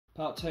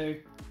Part 2.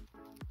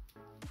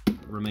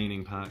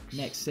 Remaining packs.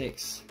 Next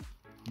 6.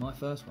 My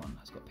first one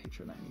has got a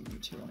picture of that new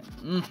Mewtwo on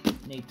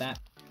it. Need that.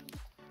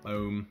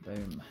 Boom.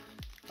 Boom.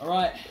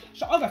 Alright,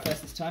 I'll go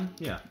first this time.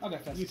 Yeah. I'll go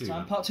first this do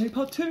time. that.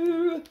 Part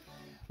 2.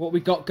 What we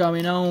got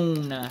going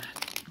on?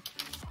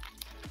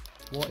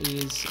 What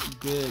is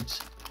good?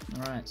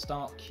 Alright,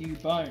 start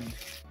Cubone.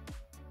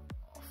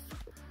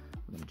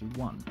 We're going to do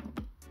 1. We're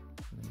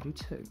going to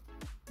do 2.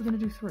 We're going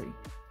to do 3. We're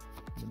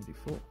going to do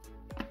 4.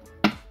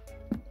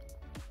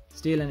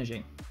 Steel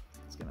Energy.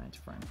 Let's get that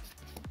into frame.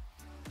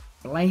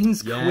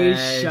 Blaine's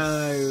Quiz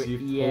Show. You've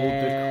pulled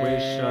the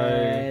quiz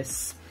show.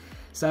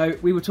 So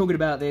we were talking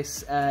about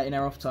this in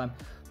our off time.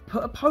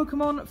 Put a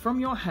Pokemon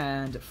from your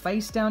hand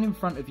face down in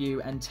front of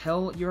you and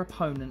tell your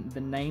opponent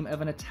the name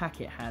of an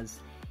attack it has.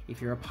 If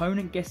your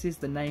opponent guesses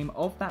the name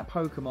of that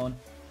Pokemon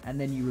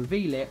and then you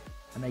reveal it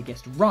and they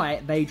guessed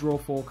right, they draw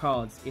 4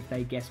 cards. If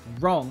they guessed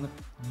wrong,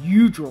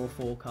 you draw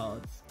 4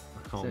 cards.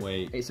 I can't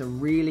wait. It's a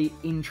really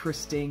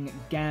interesting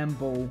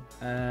gamble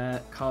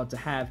card to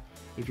have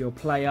if your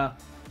player...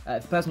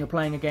 if the person you're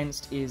playing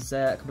against is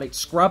a complete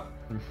scrub,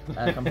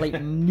 a complete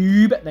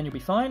noob, then you'll be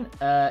fine.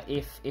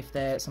 If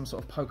they're some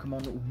sort of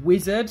Pokemon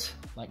wizard,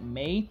 like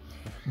me,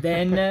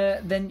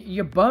 then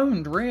you're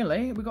boned,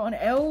 really. We've got an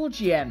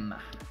L-Gem.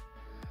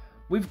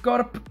 We've got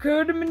a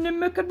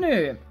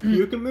Pukamuku.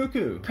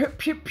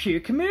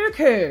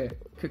 Pukamuku.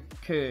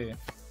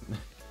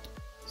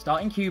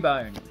 Starting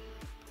Cubone.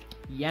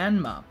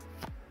 Yanma.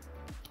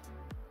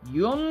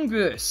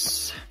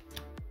 Yungus.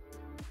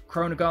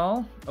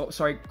 Chronogal, oh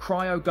sorry,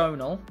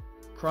 Cryogonal,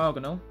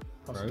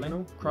 possibly,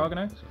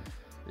 Cryogonal,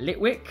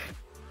 Litwick,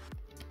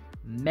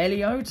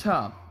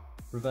 Meliota.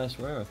 Reverse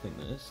rare, I think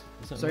that is.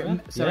 Is that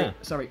rare?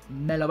 Sorry,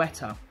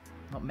 Meloetta,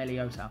 not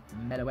Meliota,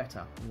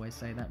 Meloetta. Always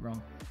say that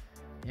wrong.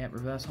 Yeah,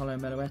 reverse holo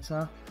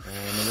Meloetta.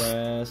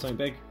 And something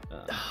big.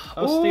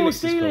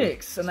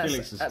 Steelix, and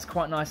that's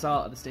quite nice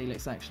art of the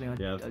Steelix actually. I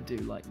do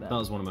like that. That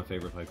was one of my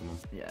favourite Pokemon.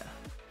 Yeah.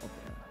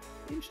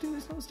 Interesting,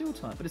 it's not a steel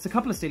type, but it's a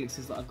couple of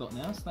Steelixes that I've got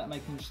now, so that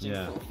makes an interesting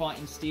sort of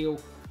fighting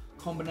steel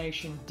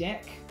combination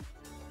deck.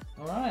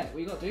 Alright, what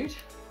you got, dude?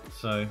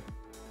 So,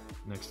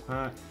 next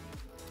pack.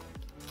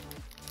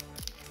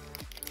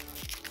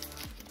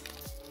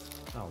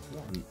 Oh,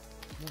 what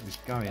is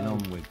going on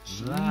with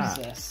that?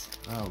 Jesus.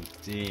 Oh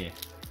dear.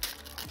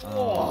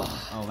 Oh,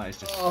 that is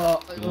just.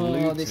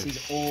 This is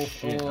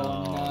awful.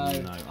 Oh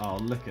no. Oh,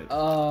 look at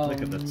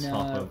the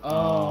top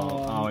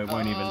of. It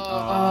won't even.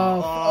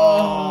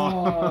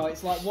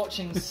 It's like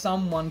watching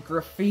someone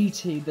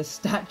graffiti the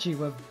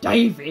statue of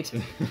David.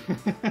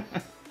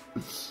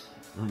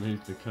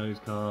 Remove the code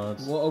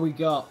cards. What have we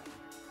got?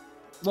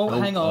 Well,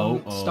 hang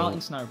on.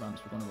 Starting snow runs.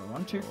 We're going to go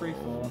 1, 2, 3,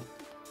 4.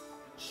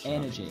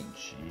 Energy.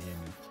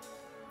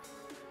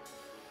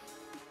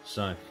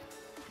 So.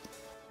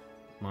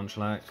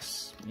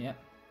 Munchlax. Yep.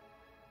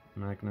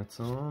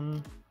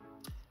 Magneton.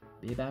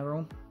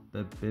 Bibarel.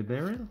 The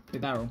Bibarel?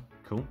 Bibarel.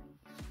 Cool.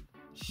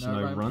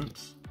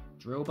 Snorunt.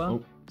 Drillbur.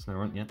 Oh,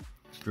 Snorunt, yeah.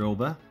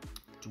 Drillbur.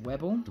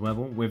 Dwebble.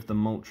 Dwebble with the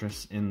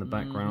Moltres in the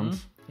background.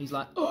 He's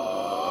like,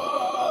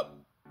 What?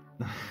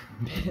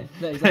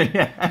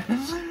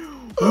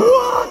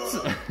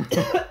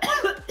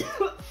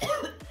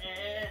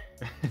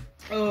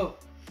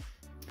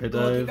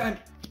 Pidove.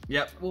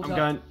 Yep, I'm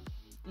going.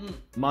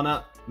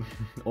 Mana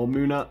or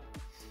Muna.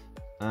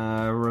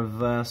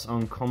 Reverse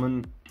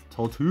uncommon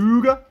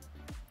Tortuga.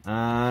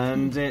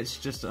 And it's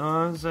just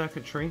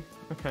Circuitry.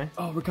 Okay.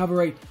 Oh,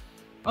 recovery.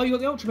 Oh, you got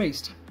the Ultra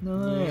Beast.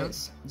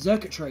 Nice. Yeah.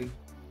 Circuitry.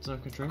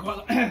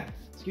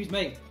 Excuse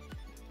me.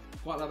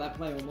 Quite like that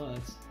play on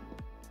words.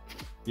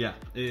 Yeah,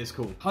 it is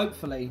cool.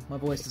 Hopefully my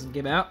voice doesn't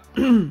give out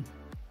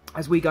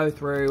as we go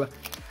through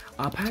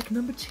our pack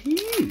number 2.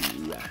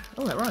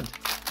 Oh, that rhymed.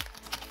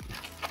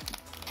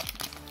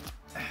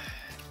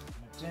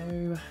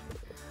 Do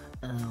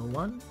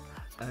 1,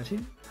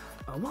 2,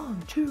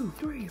 1, 2,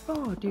 3,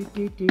 4.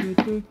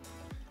 Do.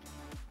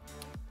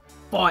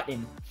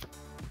 Fighting.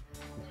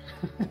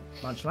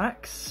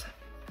 Munchlax.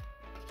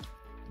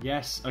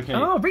 Yes. Okay.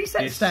 Oh,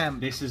 reset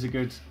stamp. This is a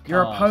good card.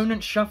 Your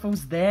opponent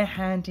shuffles their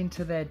hand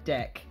into their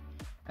deck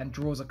and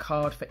draws a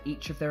card for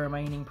each of their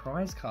remaining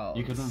prize cards.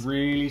 You could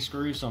really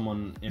screw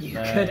someone if you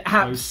they're could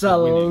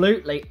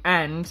absolutely,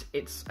 and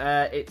it's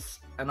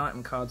an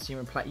item card, so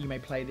you may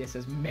play this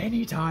as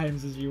many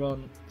times as you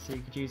want. So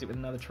you could use it with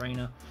another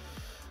trainer.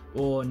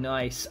 Oh,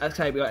 nice.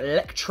 Okay, we got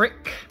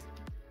Electric,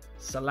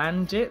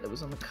 Salandit that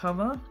was on the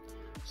cover,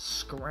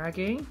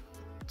 Scraggy,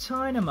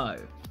 Dynamo,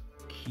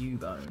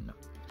 Cubone,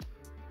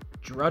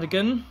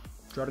 Drudagon,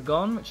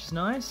 which is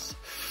nice.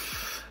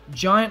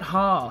 Giant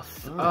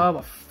Hearth. Oh,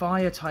 a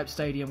fire-type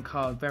stadium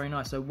card. Very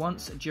nice. So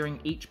once during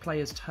each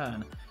player's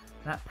turn,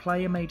 that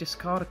player may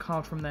discard a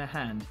card from their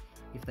hand.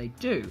 If they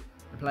do,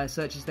 the player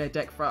searches their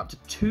deck for up to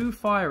 2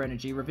 fire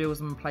energy, reveals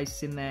them and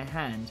places in their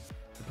hand.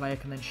 The player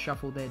can then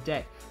shuffle their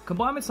deck.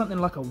 Combined with something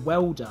like a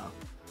Welder.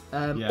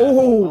 Yeah.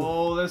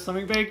 Oh, there's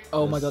something big.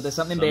 Oh my god, there's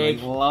something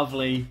big.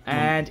 Lovely.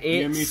 And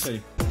it's...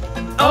 Mewtwo.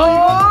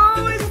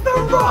 Oh, it's the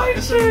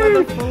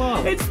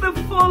Raichu! It's the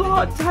full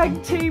art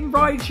tag team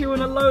Raichu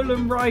and a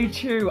Alolan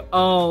Raichu.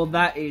 Oh,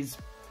 that's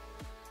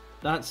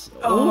awesome.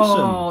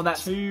 Oh,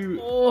 that's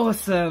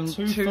awesome.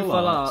 Two full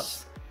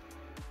arts.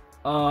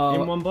 Oh,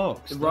 in one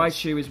box.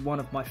 Raichu is one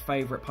of my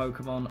favourite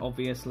Pokemon,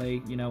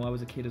 obviously. You know, I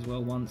was a kid as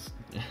well once.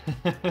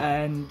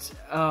 And,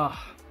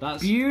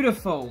 that's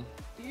beautiful.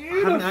 Beautiful.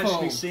 I haven't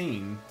actually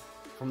seen,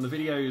 from the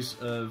videos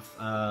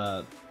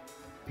of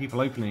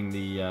people opening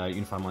the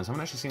Unified Minds, I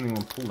haven't actually seen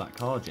anyone pull that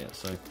card yet,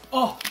 so...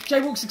 Oh,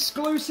 JWalks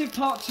exclusive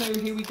part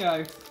 2, here we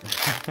go.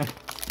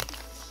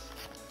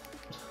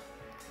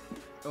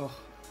 Oh.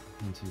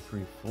 1, 2,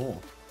 3, 4.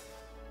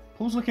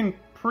 Pull's looking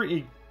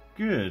pretty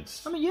good.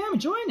 I mean, yeah, I'm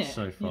enjoying it.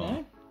 So far. You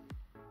know?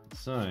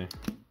 So,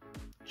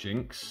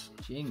 Jinx.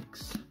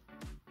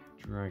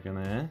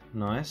 Dragonair.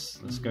 Nice.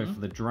 Let's go for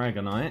the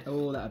Dragonite.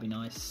 Oh, that'd be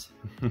nice.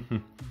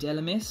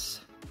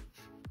 Delamis.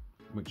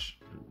 Which...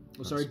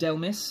 Oh, sorry,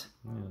 Delmis.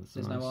 Yeah,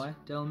 there's nice. no I.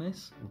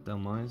 Delmis. Or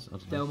Delmise.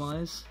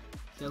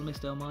 Delmise.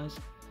 Delmis.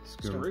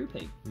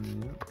 Skorupi.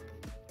 Yeah.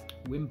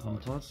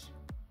 Wimpod.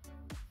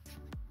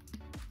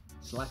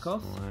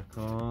 Slackoth.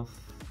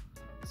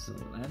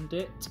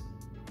 Salandit.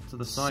 So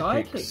the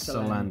Psychic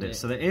Salandit.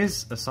 So there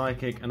is a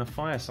Psychic and a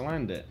Fire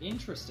Salandit.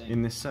 Interesting.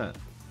 In this set.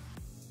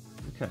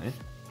 Okay.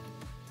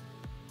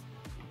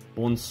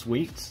 Born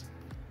Sweet.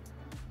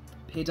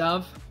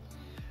 Pidove.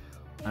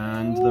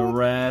 And the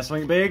rare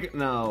something big?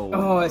 No.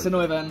 Oh, it's an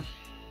Oivan.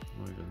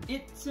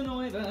 It's an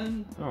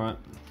Oivan. Alright.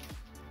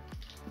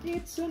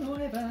 It's an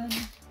Oivan.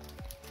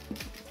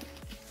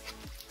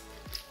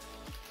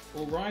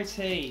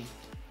 Alrighty.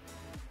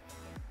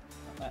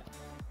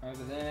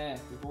 Over there.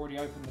 We've already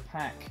opened the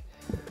pack.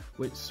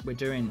 Which we're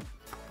doing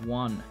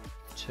 1,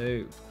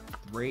 2,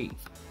 3,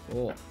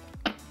 4.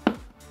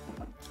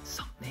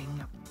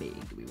 Something big.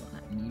 We want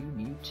that new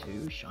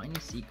Mewtwo shiny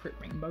secret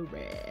rainbow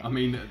rare. I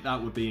mean,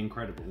 that would be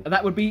incredible.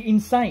 That would be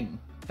insane.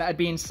 That'd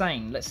be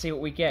insane. Let's see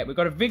what we get. We've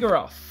got a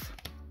Vigoroth.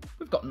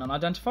 We've got an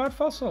unidentified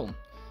fossil.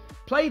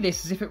 Play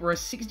this as if it were a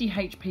 60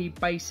 HP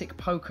basic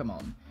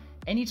Pokemon.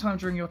 Anytime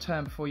during your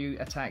turn before you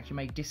attack, you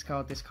may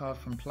discard this card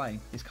from play.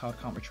 This card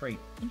can't retreat.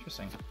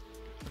 Interesting.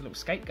 A little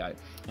scapegoat.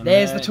 And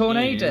there's the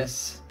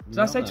Tornadus. Did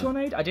I say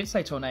Tornadus? I did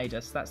say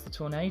Tornadus. That's the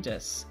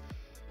Tornadus.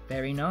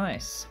 Very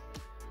nice.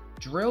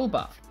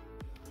 Drillbur.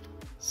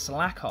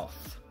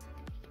 Slackoth.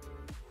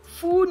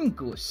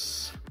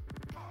 Fungus.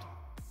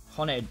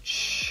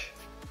 Honedge.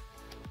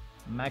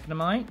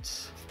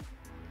 Magnemite.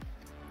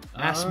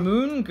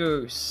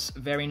 Asmoongoose.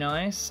 Very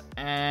nice.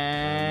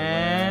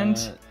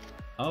 And...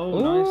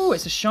 oh, nice.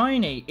 It's a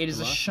shiny. It is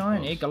a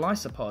shiny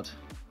Golisopod.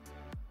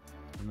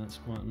 And that's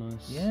quite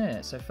nice.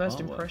 Yeah, so first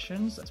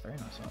impressions, that's very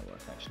nice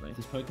artwork actually.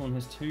 This Pokemon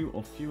has 2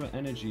 or fewer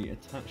energy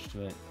attached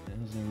to it. It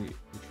has no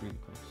retreat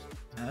cost.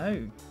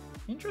 Oh,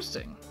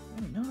 interesting.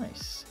 Very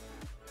nice.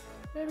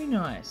 Very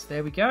nice.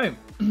 There we go.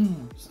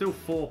 Still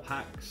 4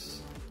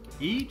 packs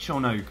each,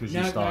 or no? Because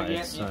you started.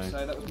 Yeah, so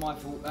that was my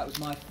fault. That was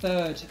my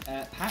 3rd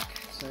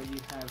pack. So you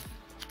have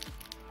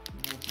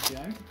more to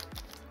go.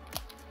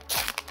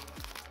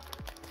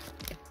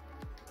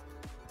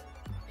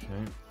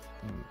 Okay.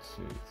 1,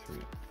 2, 3,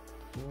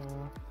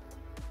 4.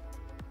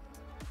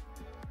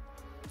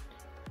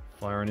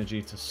 Fire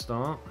energy to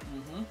start.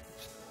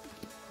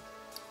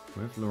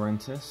 With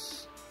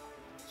Laurentis.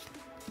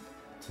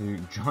 To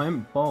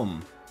Giant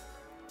Bomb.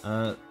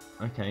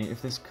 Okay,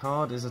 if this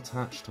card is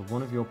attached to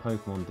one of your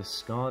Pokemon,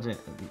 discard it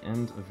at the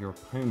end of your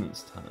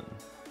opponent's turn.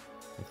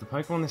 If the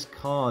Pokemon this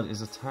card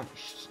is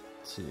attached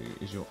to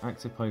is your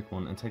active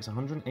Pokemon and takes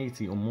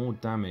 180 or more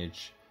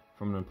damage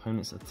from an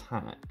opponent's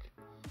attack,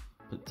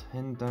 put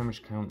 10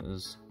 damage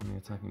counters on the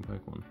attacking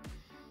Pokemon.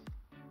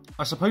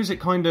 I suppose it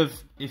kind of,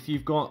 if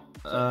you've got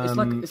it's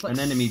like an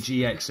enemy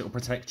GX, it'll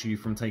protect you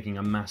from taking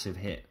a massive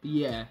hit.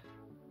 Yeah.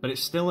 But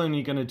it's still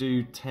only going to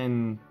do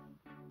 10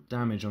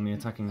 damage on the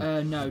attacking...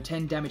 no,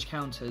 10 damage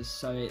counters,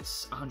 so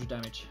it's 100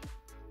 damage.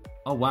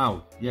 Oh,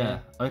 wow. Yeah.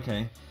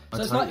 Okay.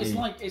 So it's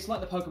like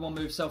the Pokemon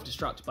move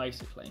self-destruct,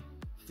 basically,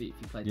 if you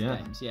play the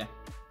games. Yeah.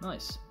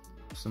 Nice.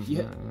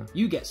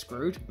 You get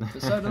screwed,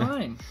 but so do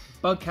I.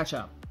 Bug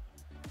catcher.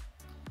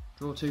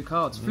 Draw 2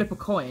 cards. Flip a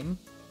coin.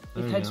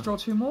 If heads, draw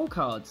 2 more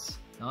cards.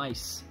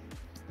 Nice.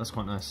 That's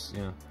quite nice,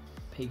 yeah.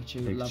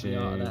 Pikachu. Lovely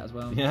art of that as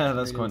well. Yeah,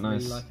 that's quite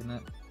nice. Really liking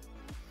that.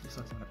 Looks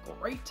like having a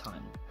great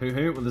time.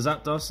 Hoo with the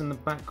Zapdos in the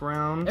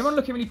background. Everyone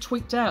looking really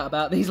tweaked out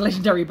about these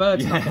legendary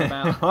birds knocking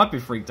about. I'd be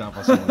freaked out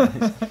by some of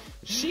these.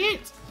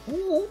 Shit!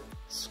 Ooh.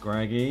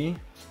 Scraggy.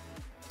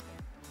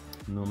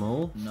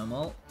 Normal.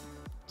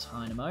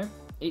 Tynamo.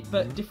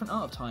 But different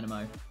art of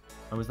Tynamo.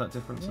 Oh, is that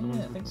different? Yeah, to the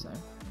ones I think so.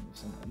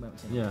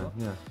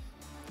 Yeah.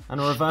 And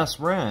a reverse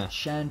rare.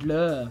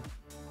 Chandler.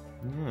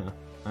 Yeah.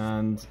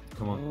 And,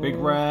 come on, big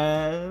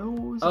rare.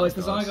 Oh, it's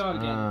the Zygarde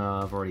again.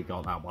 I've already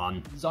got that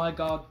one.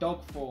 Zygarde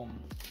dog form.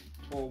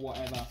 Or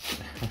whatever.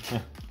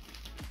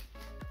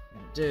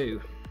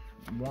 Do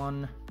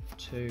 1,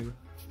 2,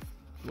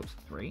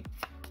 3,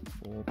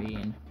 4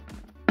 being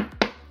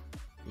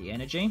the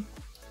energy.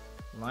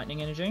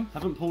 Lightning energy.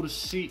 Haven't pulled a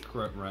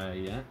secret rare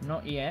yet.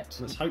 Not yet.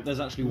 Let's hope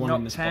there's actually one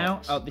in this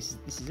box. Oh, this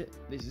is it.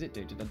 This is it,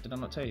 dude. Did I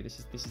not tell you?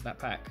 This is that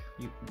pack.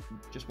 You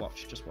just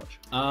watch.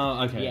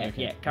 Oh, okay. Yeah,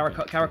 okay. yeah.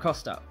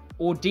 Caracosta,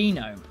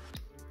 Ordino,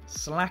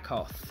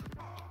 Slackoth,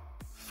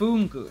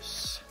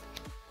 Fungus,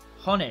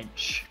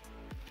 Honedge,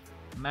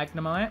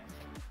 Magnemite,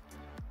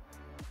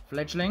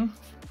 Fledgling.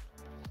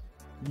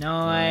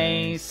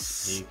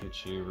 Nice.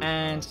 Pikachu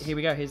and here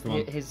we go. Here's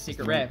the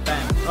secret rare. One.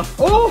 Bang.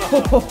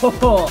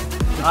 Oh!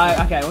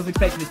 Okay, I wasn't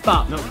expecting this,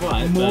 but not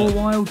quite. More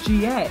Wild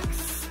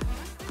GX.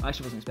 I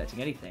actually wasn't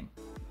expecting anything.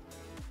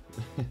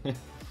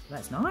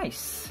 That's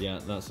nice. Yeah,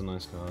 that's a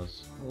nice card.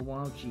 More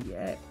Wild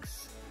GX.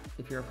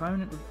 If your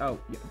opponent,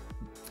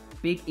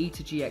 Big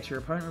Eater GX. Your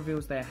opponent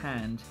reveals their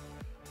hand.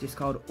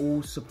 Discard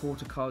all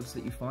supporter cards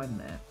that you find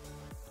there.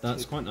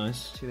 That's quite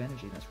nice. 2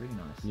 energy. That's really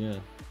nice. Yeah.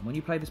 And when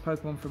you play this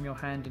Pokemon from your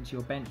hand into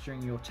your bench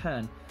during your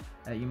turn,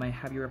 you may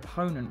have your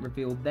opponent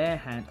reveal their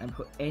hand and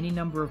put any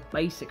number of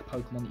basic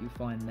Pokemon that you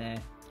find there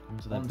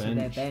onto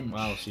their bench.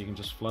 Wow, so you can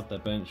just flood their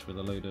bench with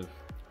a load of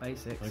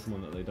basics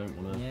Pokemon that they don't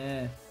want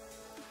to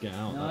get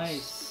out.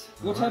 Nice.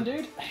 Your turn,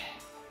 dude.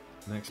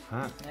 Next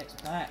pack.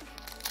 Next pack.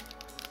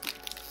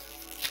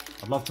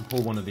 I'd love to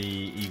pull one of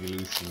the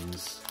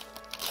evolutions.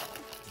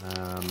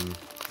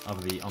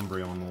 Either the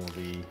Umbreon or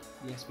the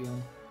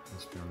Espeon.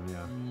 Espeon,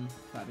 yeah.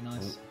 That'd be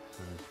nice.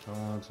 Oh,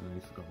 cards, I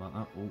nearly forgot about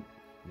that. Oh,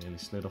 nearly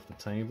slid off the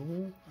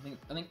table.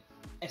 I think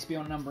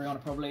Espeon and Umbreon are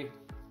probably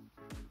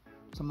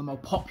some of the more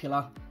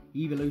popular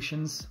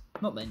evolutions.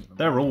 Not that any of them.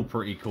 They're all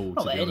pretty cool.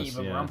 Not to that be any honest,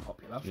 of them are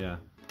unpopular. Yeah.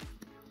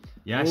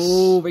 Yes.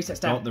 Oh, reset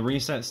stamp. Got the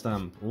reset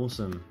stamp.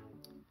 Awesome.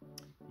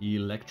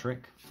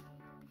 Electric.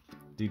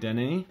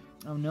 Dedenne.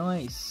 Oh,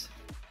 nice.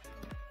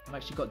 I've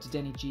actually got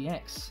Dedenne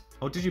GX.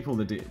 Oh, did you pull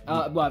the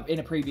well, in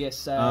a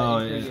previous,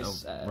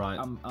 right,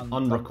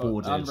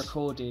 unrecorded.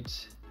 Unrecorded.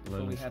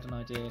 Before we had an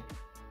idea.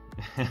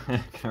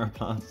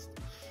 Caraplast,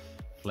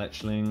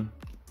 Fletchling.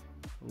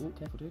 Oh,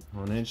 careful, dude.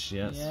 Honedge,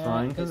 yeah, it's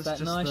fine. It's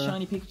that nice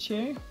shiny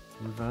Pikachu.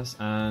 Reverse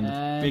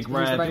and big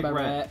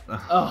rare.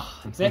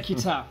 Oh,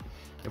 Executor.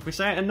 If we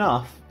say it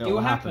enough, it will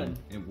happen.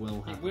 It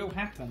will happen. It will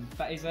happen.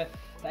 That is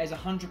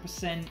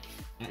 100%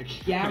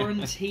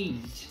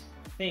 guaranteed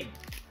thing.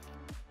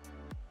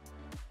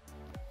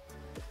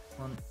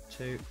 1,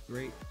 2,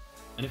 3.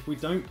 And if we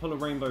don't pull a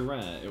rainbow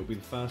rare, it will be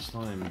the first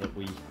time that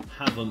we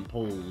haven't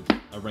pulled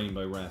a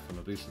rainbow rare from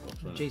a booster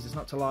box. Right? Jesus,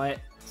 not to lie,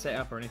 set it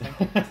up or anything.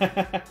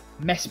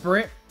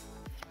 Mesprit,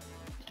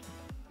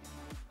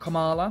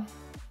 Komala,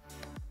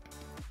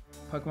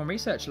 Pokemon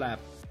Research Lab.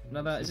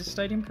 Another, is this a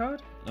stadium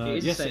card?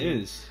 Yes, it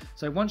is.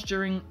 So once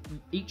during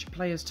each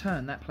player's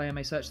turn, that player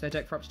may search their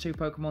deck for up to 2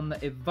 Pokemon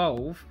that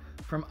evolve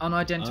from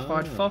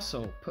unidentified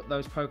fossil. Put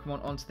those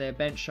Pokemon onto their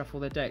bench, shuffle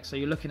their deck. So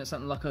you're looking at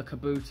something like a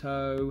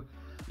Kabuto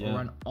or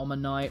an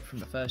Omanite from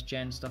the first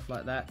gen, stuff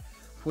like that.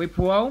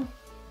 Puipool,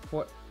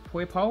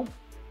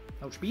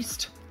 Ultra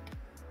Beast,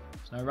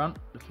 Snorunt,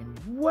 looking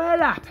well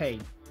happy.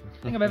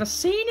 I think I've ever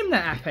seen him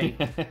that happy.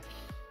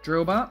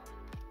 Drillbut,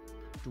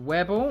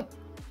 Dwebble,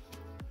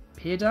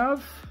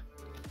 Pidove,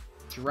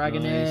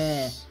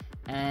 Dragonair,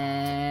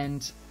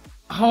 and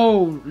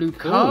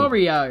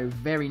Lucario.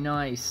 Very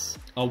nice.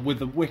 Oh, with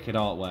the wicked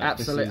artwork.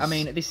 Absolutely. I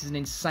mean, this is an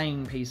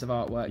insane piece of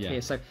artwork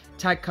here. So,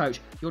 Tag Coach.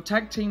 Your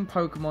tag team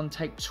Pokemon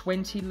take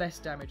 20 less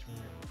damage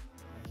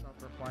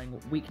after applying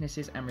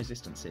weaknesses and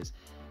resistances.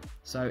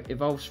 So,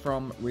 evolves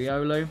from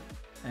Riolu,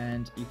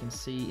 and you can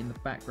see in the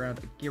background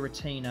a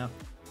Giratina,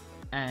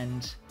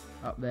 and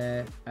up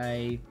there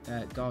a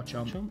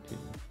Garchomp.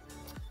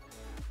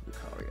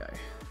 Lucario.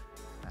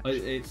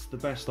 It's the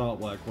best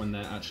artwork when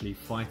they're actually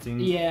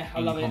fighting in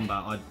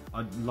combat.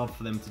 I'd love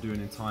for them to do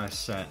an entire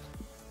set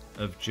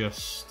of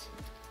just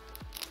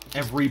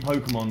every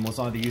Pokemon was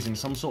either using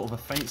some sort of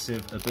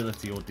offensive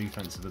ability or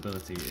defensive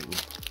ability.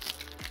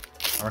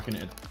 I reckon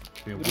it'd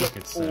be a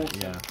wicked set.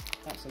 Awesome. Yeah,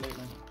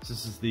 absolutely. So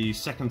this is the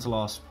second to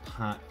last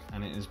pack,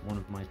 and it is one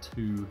of my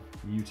 2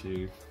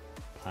 Mewtwo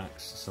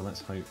packs. So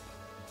let's hope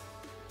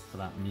for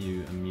that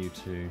Mew and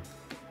Mewtwo.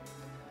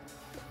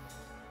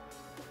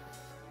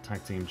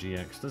 Tag Team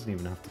GX doesn't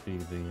even have to be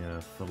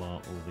the full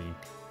art or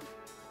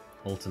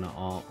the alternate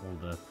art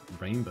or the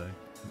rainbow.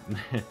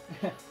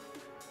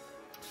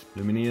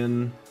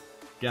 Lumineon,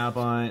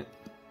 Gabite,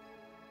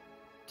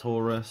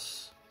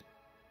 Taurus,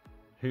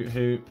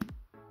 Hoot,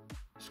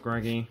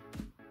 Scraggy,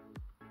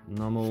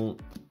 Numel,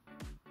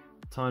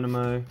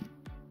 Tynamo,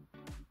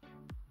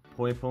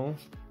 Poipole,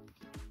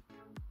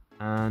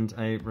 and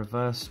a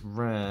reverse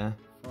rare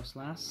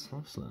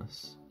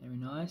Frostlass. Very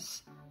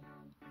nice.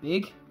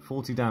 Big.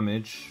 40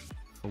 damage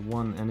for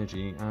 1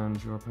 energy,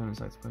 and your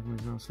opponent's active Pokemon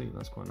is now asleep.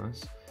 That's quite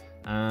nice.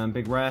 And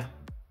big rare.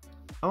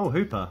 Oh,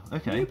 Hooper.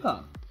 Okay.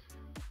 Hooper.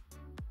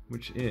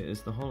 Which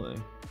is the holo.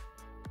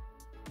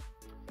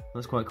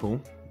 That's quite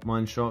cool.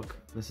 Mind Shock.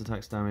 This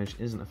attack's damage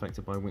isn't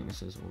affected by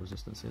weaknesses or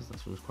resistances.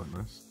 That's always quite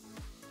nice.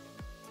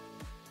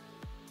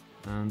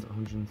 And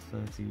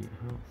 130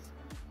 health.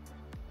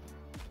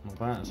 Not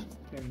bad.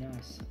 Very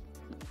nice.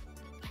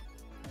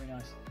 Very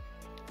nice.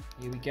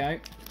 Here we go.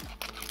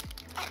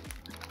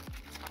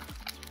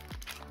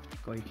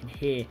 God, you can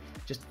hear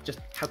just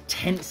how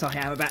tense I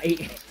am about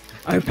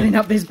opening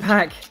up this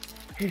pack.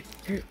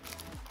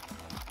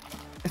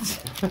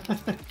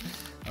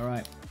 All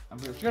right, I'm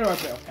going to open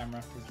it off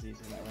camera because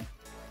it's easier that way.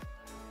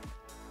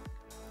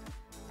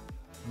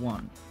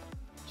 1,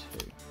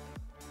 2,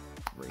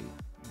 3,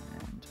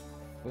 and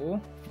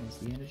 4. There's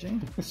the energy.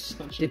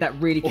 Did that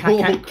really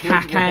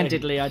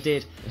cack-handedly, I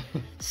did.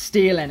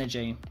 Steel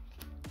energy.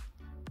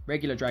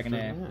 Regular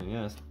Dragonair.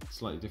 Yeah,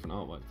 slightly different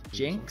artwork.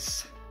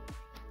 Jinx.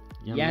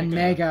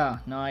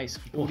 Yanmega. Nice.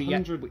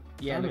 400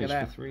 yeah, look at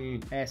that.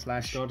 3 Air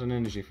slash. Garden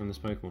energy from this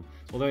Pokemon.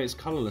 Although it's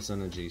colourless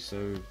energy,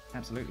 so...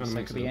 Absolutely, so it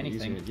makes could be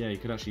anything. Easier. Yeah, you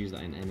could actually use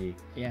that in any...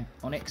 Yeah,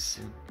 Onyx.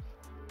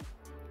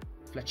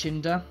 Yeah.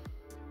 Fletchinder.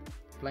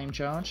 Flame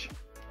Charge.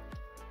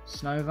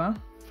 Snova.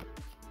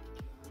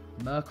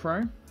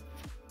 Murkrow.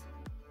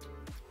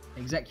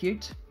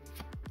 Execute.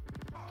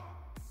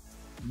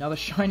 Another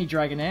shiny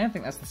Dragonair. I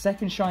think that's the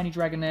second shiny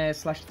Dragonair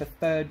slash the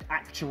third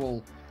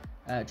actual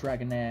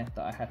Dragonair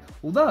that I had.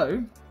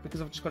 Although, because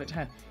I've just got it to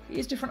hand, it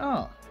is different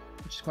art,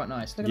 which is quite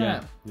nice. Look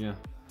at that. Yeah.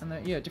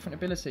 And yeah, different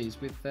abilities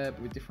with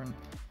different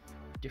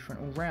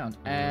all round.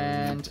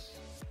 And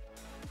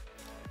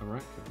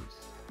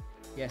Arachis.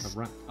 Yes.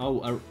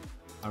 Araquanid.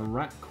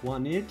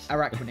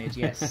 Araquanid.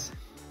 Yes.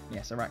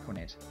 Yes,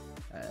 Araquanid.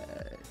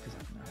 Because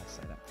I don't know how to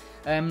say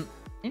that.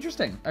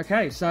 Interesting.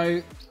 Okay,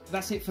 so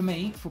that's it for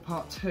me for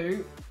part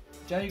 2.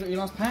 Joe, you got your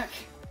last pack?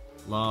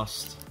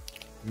 Last.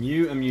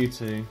 Mew and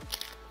Mewtwo.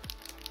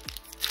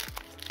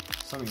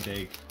 Something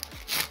big.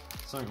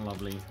 Something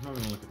lovely. I'm not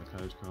going to look at the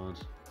code card.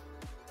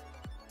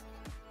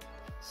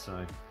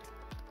 So,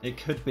 it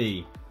could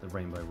be the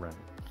Rainbow Red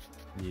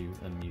Mew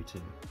and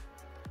Mewtwo.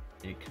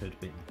 It could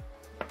be.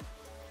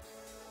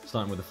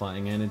 Starting with the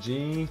Fighting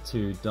Energy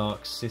to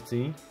Dark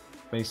City.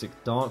 Basic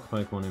Dark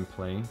Pokemon in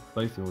play,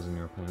 both yours and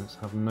your opponents,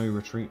 have no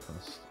retreat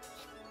cost.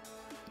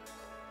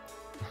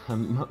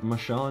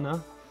 Mashana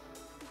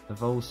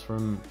evolves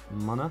from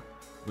Mana,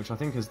 which I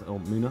think is, or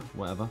Muna,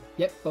 whatever.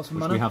 Yep, evolves from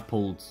Mana. Which we have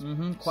pulled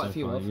quite a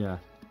few far, of. Yeah.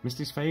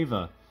 Misty's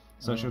Favour.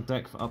 Search your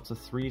deck for up to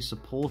 3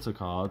 supporter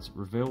cards,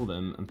 reveal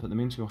them, and put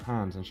them into your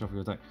hands and shuffle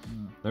your deck.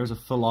 There is a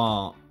full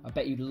art. I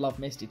bet you'd love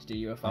Misty to do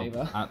you a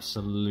favour. Oh,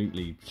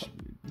 absolutely.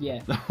 Yeah.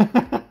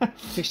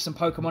 Fish some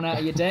Pokemon out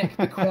of your deck.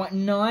 Be quite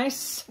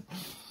nice.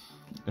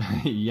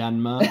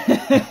 Yanma.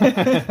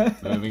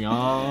 Moving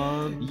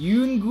on.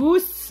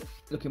 Yungoos.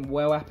 Looking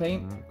well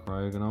happy.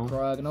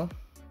 Krogonal.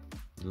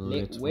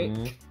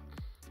 Litwick.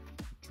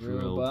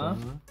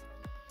 Drillbur.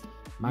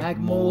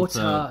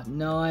 Magmortar.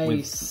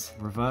 Nice.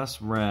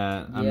 Reverse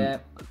rare. Yeah.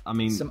 I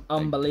mean, some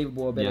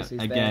unbelievable abilities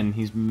there. Again,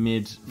 he's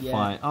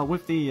mid-fight. Oh,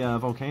 with the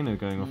volcano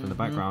going off in the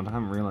background. I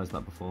haven't realised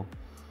that before.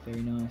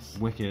 Very nice.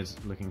 Wicked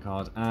looking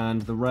card.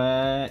 And the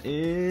rare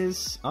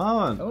is...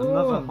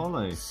 another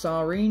holo.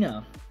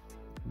 Sarina.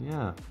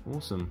 Yeah,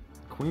 awesome.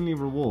 Queenly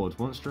Reward.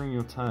 Once during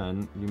your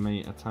turn, you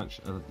may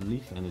attach a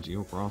leaf energy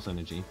or grass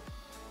energy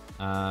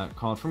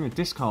card from your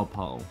discard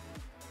pile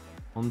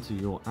onto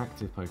your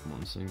active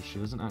Pokemon. So she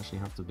doesn't actually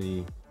have to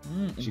be...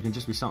 She can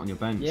just be sat on your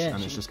bench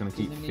and it's just going to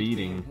keep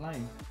feeding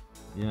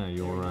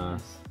your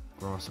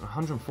grass.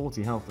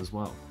 140 health as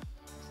well.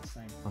 It's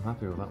insane. I'm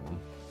happy with that one.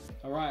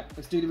 Alright,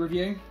 let's do the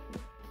review.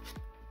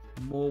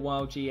 More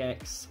Wild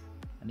GX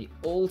and the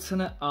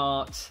alternate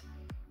art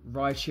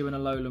Raichu and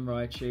Alolan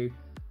Raichu.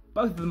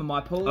 Both of them are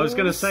my pulls. I was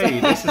going to say,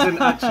 this isn't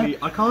actually...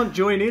 I can't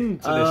join into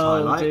this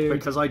highlight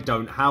because I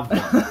don't have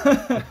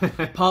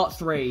one. Part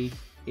 3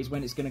 is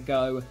when it's going to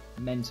go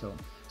mental.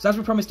 So as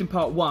we promised in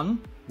part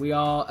 1, we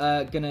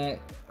are going to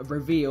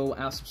reveal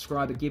our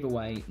subscriber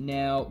giveaway.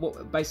 Now,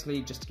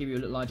 basically, just to give you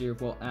a little idea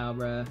of what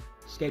our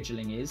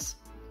scheduling is,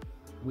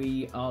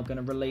 we are going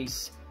to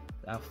release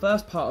our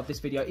first part of this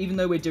video, even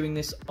though we're doing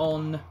this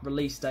on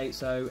release date,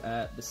 so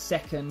the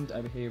 2nd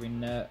over here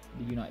in the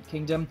United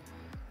Kingdom.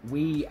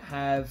 We're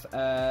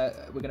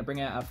going to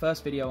bring out our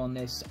first video on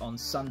this on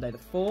Sunday the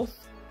 4th,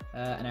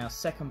 and our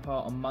second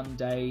part on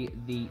Monday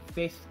the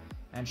 5th,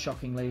 and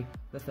shockingly,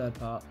 the third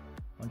part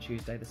on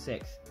Tuesday the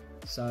 6th.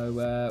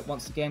 So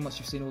once again, once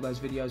you've seen all those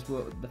videos,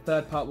 the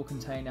third part will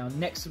contain our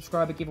next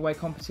subscriber giveaway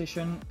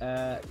competition,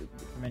 which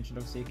we mentioned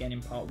obviously again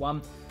in part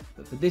 1.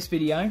 But for this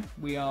video,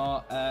 we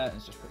are,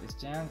 let's just put this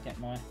down, get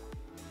my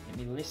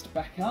list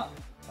back up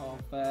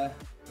of the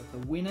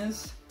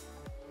winners.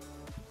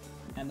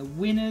 And the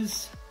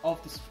winners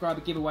of the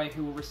subscriber giveaway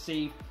who will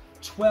receive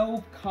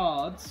 12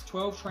 cards,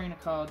 12 trainer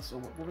cards, or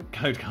what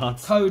code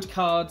cards. Code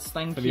cards,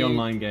 thank you. For the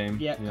online game.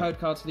 Yeah, code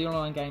cards for the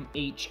online game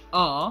each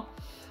are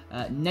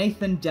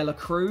Nathan Dela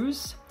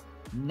Cruz,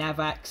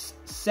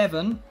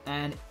 Navax7,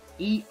 and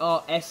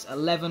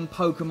ERS11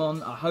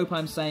 Pokemon. I hope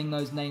I'm saying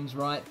those names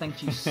right.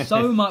 Thank you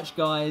so much,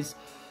 guys,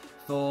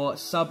 for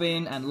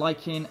subbing and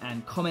liking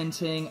and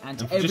commenting and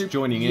to just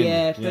joining in.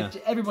 Yeah, for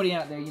everybody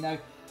out there, you know,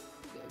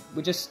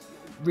 we're just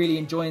really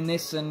enjoying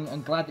this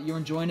and glad that you're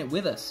enjoying it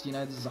with us. You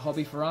know, this is a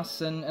hobby for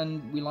us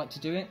and we like to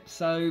do it.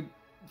 So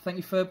thank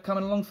you for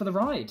coming along for the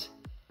ride.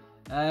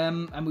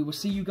 And we will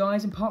see you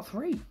guys in part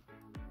 3.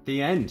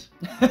 The end.